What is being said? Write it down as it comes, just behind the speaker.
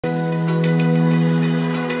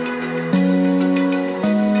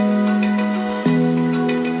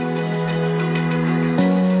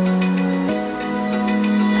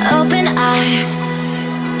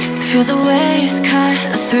Feel the waves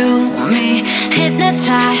cut through me,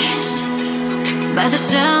 hypnotized by the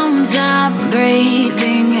sounds I'm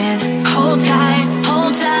breathing in. Hold tight,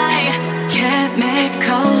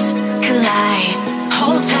 chemicals collide.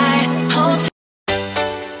 Hold tight, hold tight.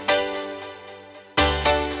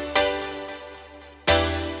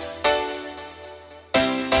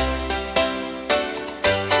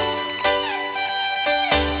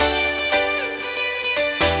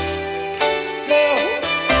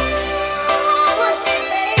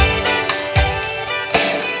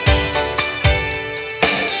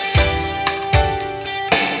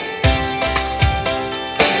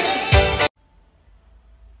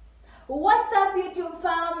 What's up, YouTube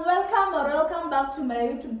fam? Welcome back to my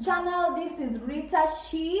YouTube channel. This is Rita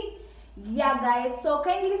She. Yeah guys, so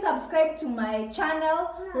kindly subscribe to my channel,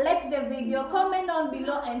 like the video, comment down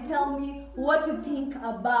below and tell me what you think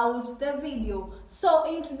about the video. So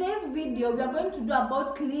in today's video we are going to do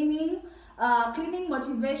about cleaning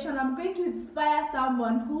motivation. I'm going to inspire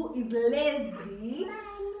someone who is lazy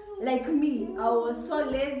like me. I was so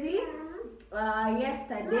lazy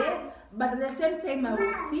yesterday, but at the same time I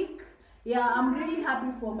was sick. Yeah, I'm really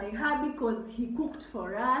happy for my hubby because he cooked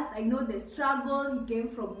for us. I know the struggle. He came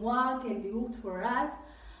from work and he cooked for us,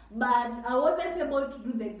 but I wasn't able to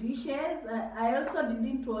do the dishes. I also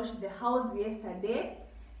didn't wash the house yesterday.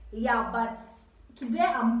 Yeah, but today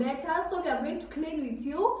I'm better, so we are going to clean with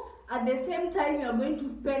you. At the same time, we are going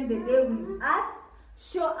to spend the day with us,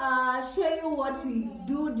 show you what we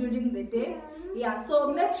do during the day. Yeah,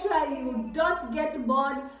 so make sure you don't get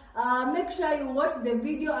bored. Make sure you watch the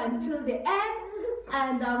video until the end,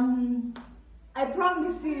 and I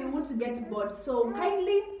promise you won't get bored. So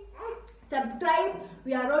kindly subscribe.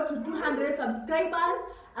 We are road to 200 subscribers,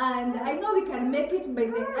 and I know we can make it by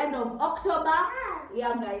the end of October.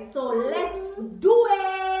 Yeah guys, so let's do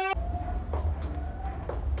it.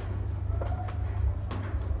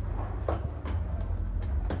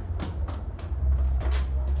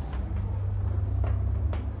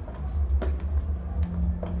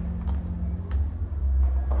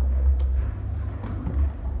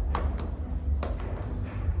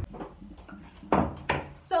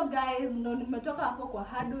 So guys, ndo nimetoka hapo kwa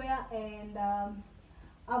hardware and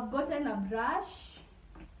I've gotten a brush.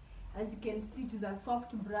 As you can see, it is a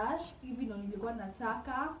soft brush. Hivi ndo nilikuwa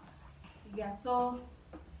nataka. Yeah, so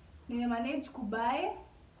nimemanage kubuy,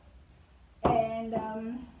 and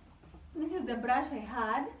this is the brush I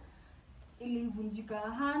had.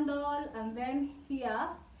 Ilivunjika handle, and then here,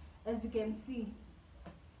 as you can see,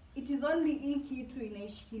 it is only hii kitu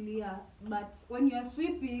inaishikilia, but when you are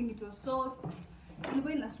sweeping it was so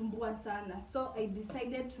ilikuwa inasumbua sana. So I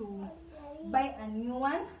decided to buy a new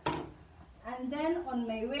one, and then on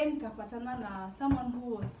my way nikapatana na someone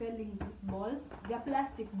who was selling these balls. They are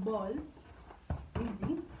plastic balls,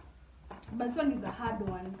 easy, but this one is a hard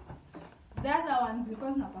one. The other ones,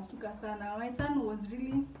 because napasuka sana, my son was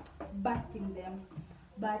really busting them,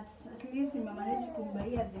 but at least I managed to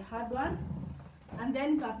buy the hard one. And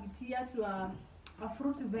then kapitia to a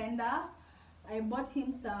fruit vendor. I bought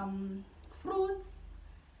him some fruits.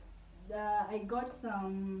 I got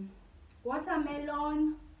some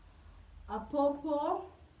watermelon, a pawpaw,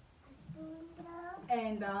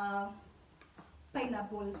 and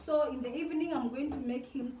pineapple. So in the evening I'm going to make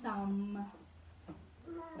him some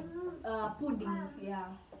pudding. Yeah,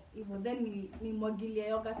 then ni mwagilia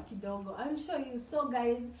yogurt kidogo. I'll show you. So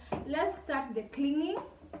guys, let's start the cleaning.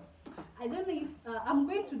 I don't know if I'm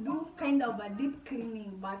going to do kind of a deep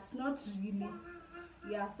cleaning, but not really.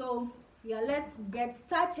 Yeah, so yeah, let's get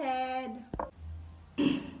started.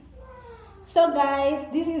 So guys,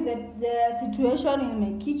 this is the situation in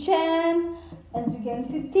my kitchen. As you can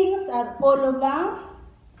see, things are all over.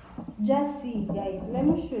 Just see guys, let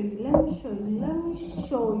me show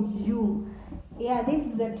you. Yeah, this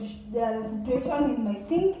is the situation in my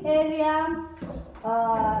sink area,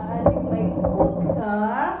 and in my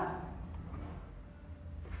cooker.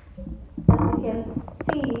 As you can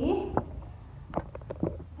see,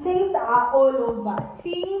 things are all over.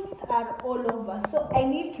 So I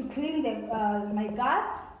need to clean my gas.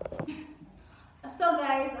 So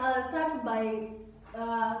guys, I'll start by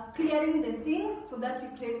clearing the sink so that we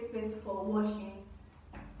create space for washing.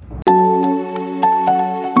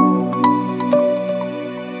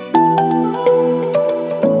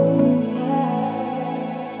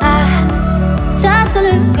 I tried to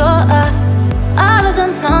let go of all of the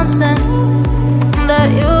nonsense that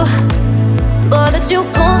you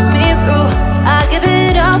pulled me through. I give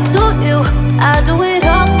it all to you. I do it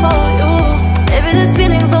all for you. Baby, this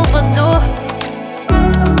feeling's overdue.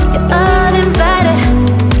 You're uninvited.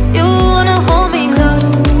 You wanna hold me close,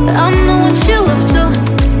 but I know what you up to.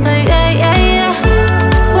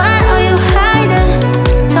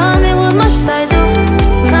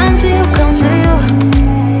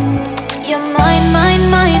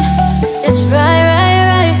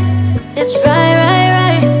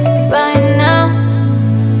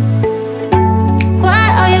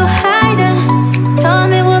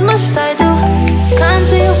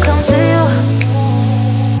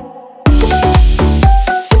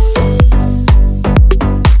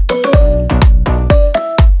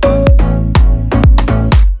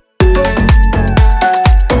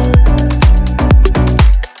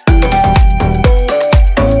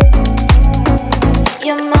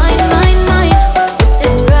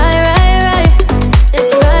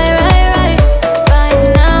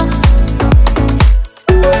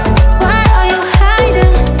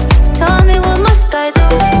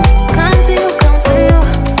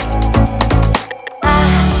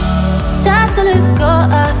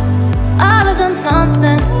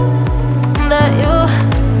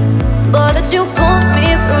 you put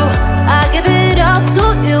me through. I give it up to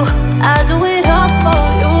you, I do it all for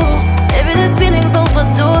you. Maybe this feeling's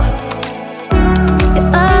overdue.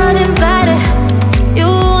 You're uninvited, you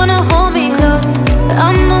wanna hold me close, but I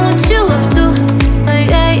know what you have to.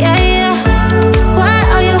 Yeah, yeah, yeah. Why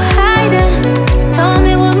are you hiding? Tell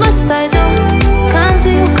me, what must I do? Come to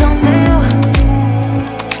you, come to you.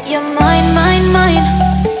 You're mine, mine, mine.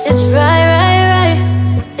 It's right, right, right.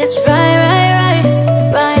 It's right, right, right,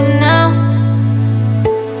 right now.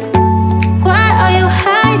 Why are you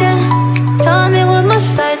hiding? Tell me, what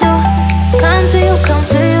must I do? Come to you, come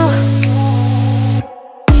to you.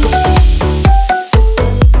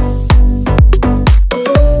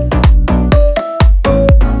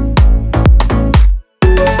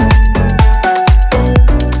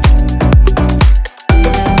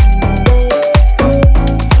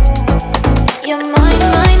 You're mine,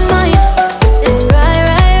 mine, mine. It's right,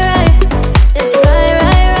 right, right. It's right,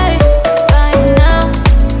 right, right, right now.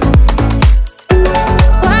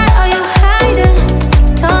 Why are you hiding?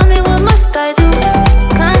 Tell me, what must I do?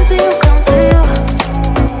 Come to you, come to you.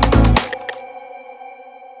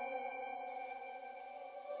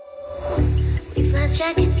 We've lost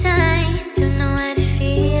track of time, don't know how to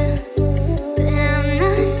feel, but I'm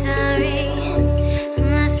not sorry. I'm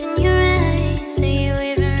lost in your eyes, are you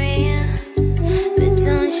even real? But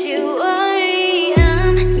don't you worry,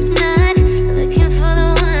 I'm not looking for the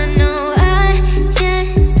one. No, I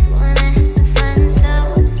just wanna have some fun. So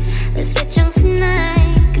let's get drunk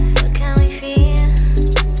tonight, 'cause fuck how we feel.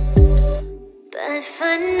 But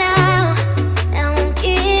for now, I won't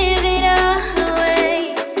give it all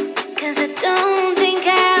away, 'cause I don't think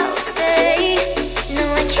I'll stay. No,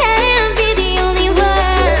 I can't be the only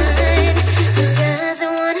one who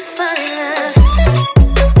doesn't wanna fall in love.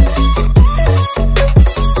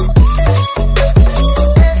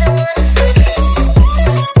 Doesn't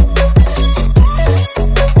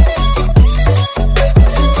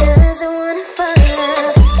wanna fall in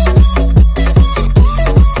love.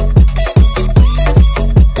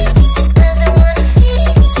 Doesn't wanna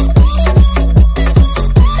feel.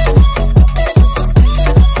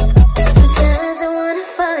 Doesn't wanna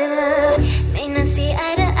fall in love. May not see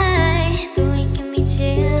eye to eye, but we can be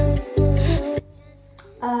chill.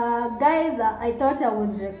 Guys, I thought I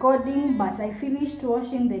was recording, but I finished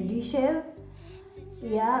washing the dishes.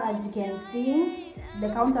 Yeah, as you can see, the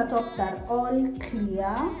countertops are all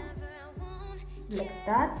clear, like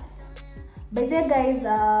that. By the way, guys,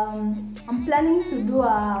 I'm planning to do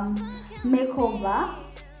a makeover.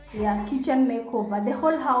 Yeah, kitchen makeover. The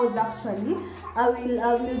whole house actually. I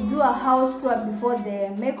will do a house tour before the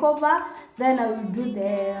makeover. Then I will do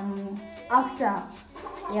the after.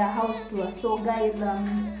 Yeah, house tour. So guys,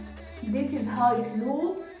 this is how it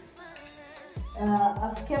looks.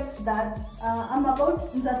 I've kept that. I'm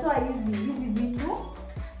about nitatoa hizi vitu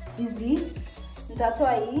hizi,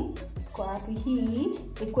 nitatoa hii kwa hapi hii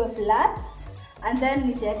ikuwe flat, and then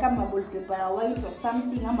nitaweka bubble paper white or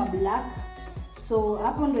something ama black. So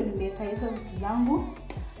hapo ndo nimeweka hizo vitu zangu.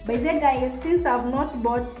 By the way, guys, since I've not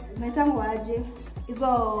bought metangoaje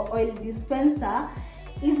hizo oil dispenser,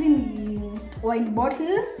 hizi ni wine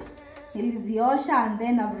bottles, niliziosha and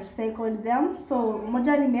then I've recycled them. So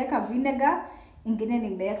moja nimeweka vinegar, ingine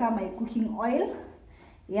nimeweka my cooking oil.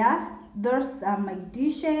 Yeah, those are my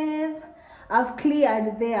dishes. I've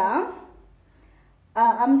cleared there.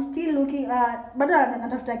 I'm still looking, bado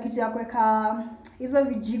natafuta kitu ya kuweka hizo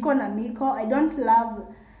vijiko na miko. I don't love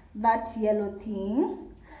that yellow thing.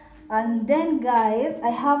 And then guys,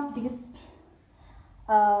 I have this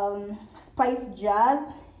spice jars.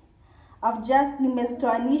 I've just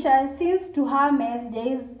nimezitoanisha since to her mess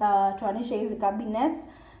days, toanisha hizi cabinets.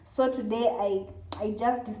 So today I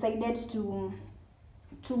just decided to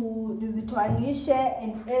zitoanishe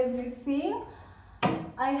and everything.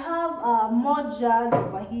 I have more jars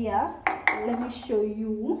over here. Let me show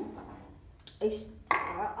you.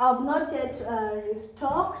 I've not yet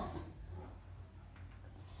restocked,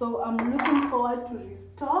 so I'm looking forward to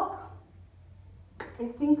restock. I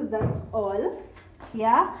think that's all.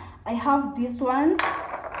 Yeah, I have these ones.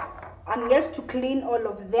 I'm yet to clean all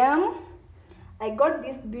of them. I got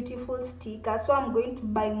this beautiful sticker, so I'm going to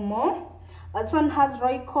buy more. This one has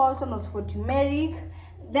Royco, this one was for turmeric.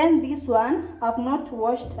 Then this one, I've not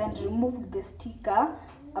washed and removed the sticker.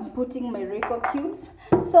 I'm putting my Royco cubes.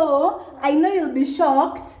 So, I know you'll be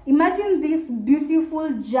shocked. Imagine this beautiful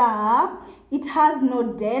jar. It has no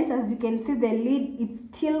dent. As you can see, the lid, it's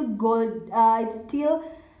still gold. It's still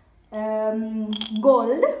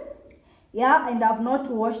gold. Yeah, and I've not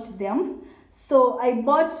washed them. So, I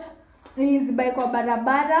bought these by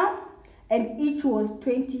Barabara, and each was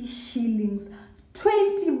 20 shillings.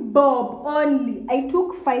 20 bob only. I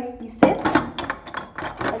took 5 pieces.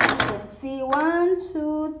 As you can see, 1,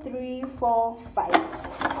 2, 3, 4, 5.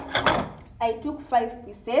 I took 5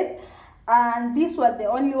 pieces, and these were the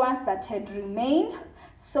only ones that had remained.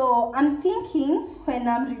 So I'm thinking when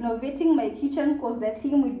I'm renovating my kitchen, because the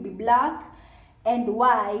theme would be black and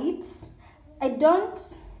white,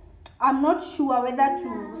 I'm not sure whether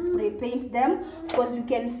to spray paint them, because you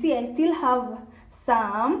can see I still have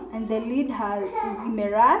some and the lid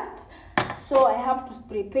is rust, so I have to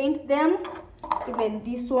spray paint them. Even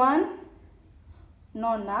this one,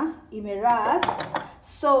 Nona, rust.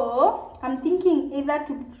 So I'm thinking either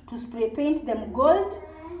to spray paint them gold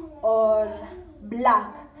or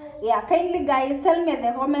black. Yeah, kindly guys, tell me in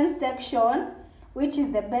the comment section which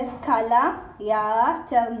is the best color. Yeah,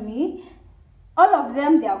 tell me. All of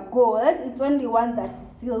them, they are gold. It's only one that is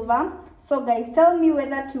silver. So guys, tell me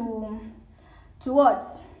whether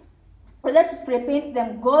whether to spray paint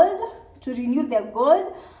them gold to renew the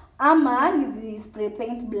gold, is spray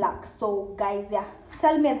paint black. So guys, yeah,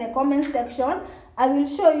 tell me in the comment section. I will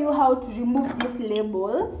show you how to remove these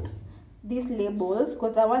labels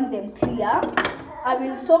because I want them clear. I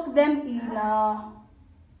will soak them in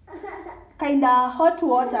kind of hot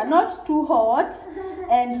water, not too hot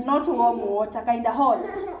and not warm water, kind of hot.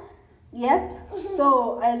 Yes,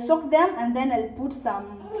 so I'll soak them and then I'll put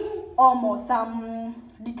some Omo, some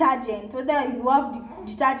detergent, whether you have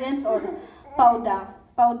detergent or powder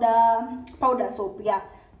soap. Yeah,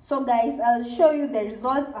 so guys, I'll show you the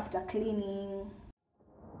results after cleaning.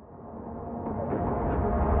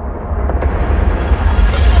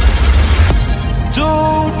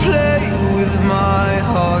 Don't play with my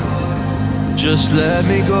heart, just let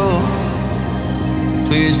me go.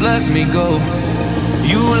 Please let me go.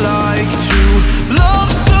 You like to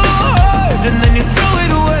love so hard and then you throw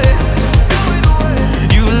it away.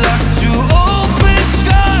 You like to open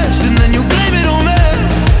skies and then you blame it on me.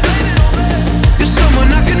 You're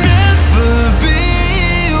someone I can never be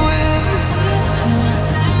with.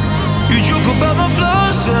 You joke about my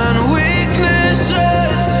flaws and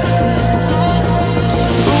weaknesses.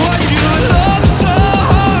 Why'd you love so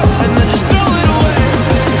hard and then just throw it away?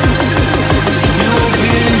 You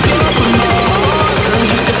opened up my heart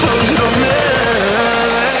just to close it on me.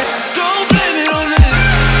 Don't blame it on me.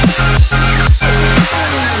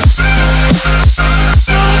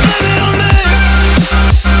 Don't blame it on me.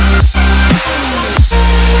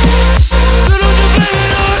 So don't you blame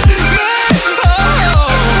it on me.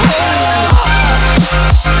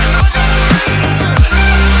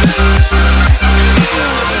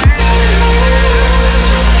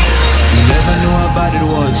 You never knew how bad it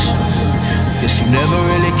was. Yes, you never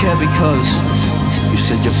really cared because you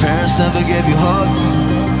said your parents never gave you hugs,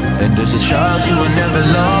 and as a child you were never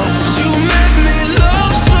loved. You made me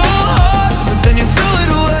love so hard, but then you threw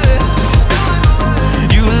it away.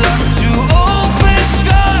 You like to open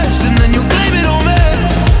skies and then you blame it on me.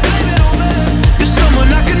 You're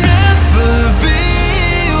someone I can never be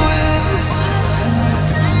with.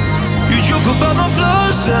 You joke about my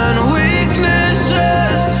flaws and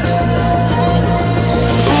weaknesses.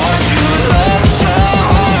 Why'd you love so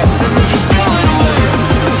hard and then just throw it away?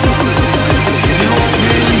 You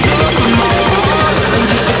opened up my heart and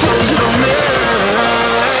just to close it on me.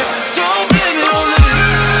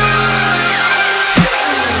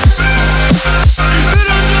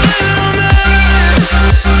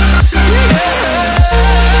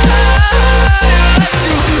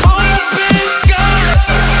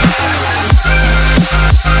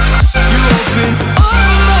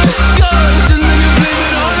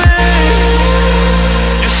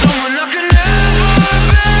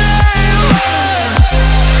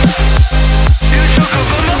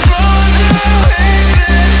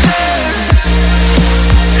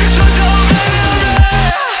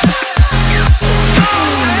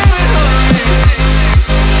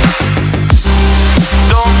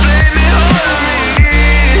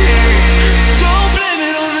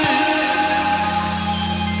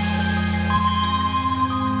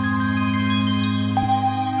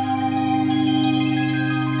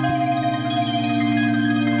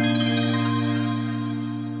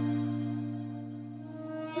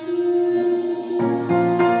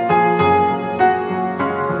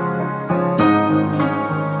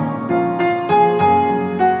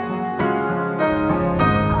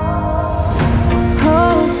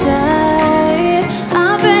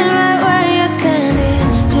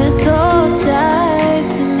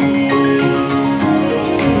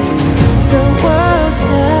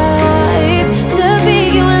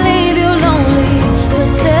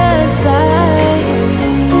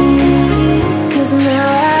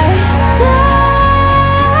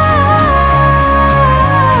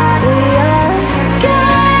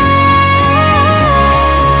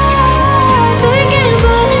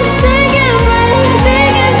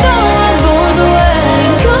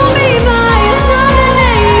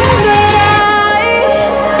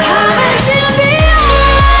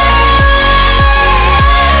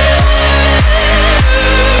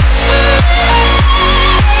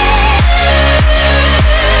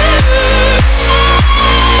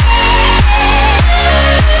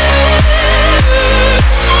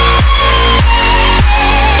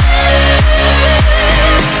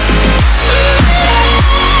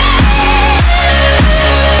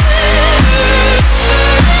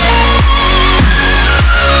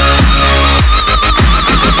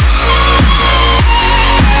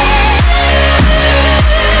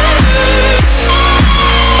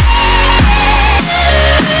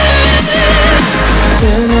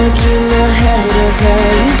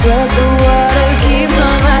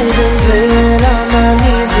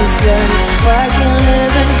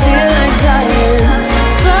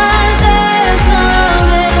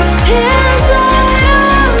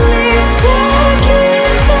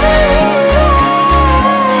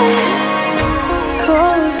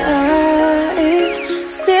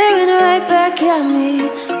 look at me,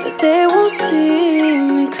 but they won't see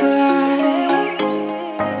me cry.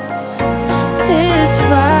 This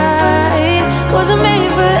fight wasn't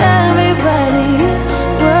made for everybody.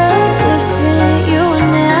 We're different, you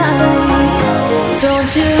and I.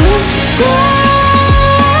 Don't you cry.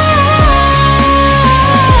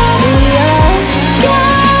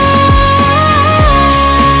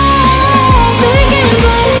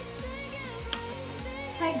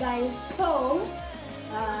 Hi guys, so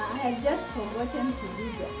I had just forgotten to do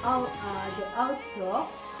the outro,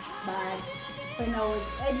 but when I was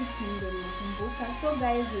editing the Kumbuka, so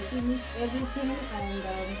guys, we finished everything and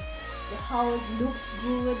the house looked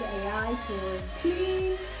good. Yeah, it was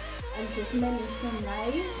clean and it was smelling so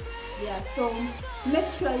nice. Yeah, so make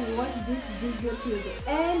sure you watch this video till the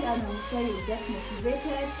end and I'm sure you'll get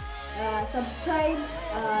motivated. Subscribe,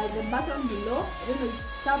 the button below. I don't know, it's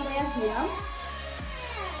somewhere here.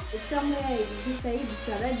 It's somewhere in this side, it's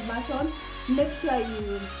a red button. Make sure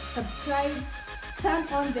you subscribe, turn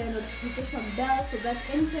on the notification bell so that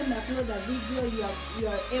anytime I upload a video you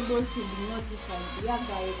are able to be notified. Yeah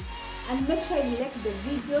guys, and make sure you like the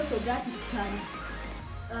video so that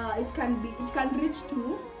it can reach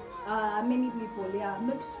to many people. Yeah,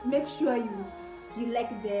 make sure you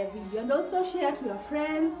like the video and also share to your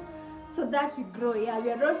friends so that we grow. Yeah,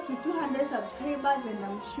 we are road to 200 subscribers and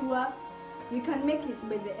I'm sure you can make it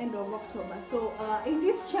by the end of October. So in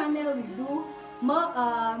this channel we do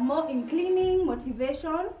more in cleaning,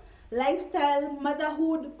 motivation, lifestyle,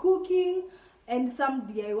 motherhood, cooking, and some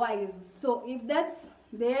DIYs. So if that's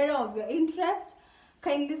the area of your interest,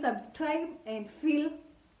 kindly subscribe and feel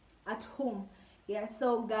at home. Yeah,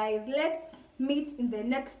 so guys, let's meet in the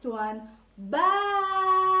next one. Bye.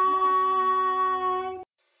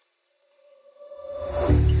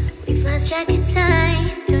 We've lost track of time,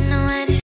 don't know how to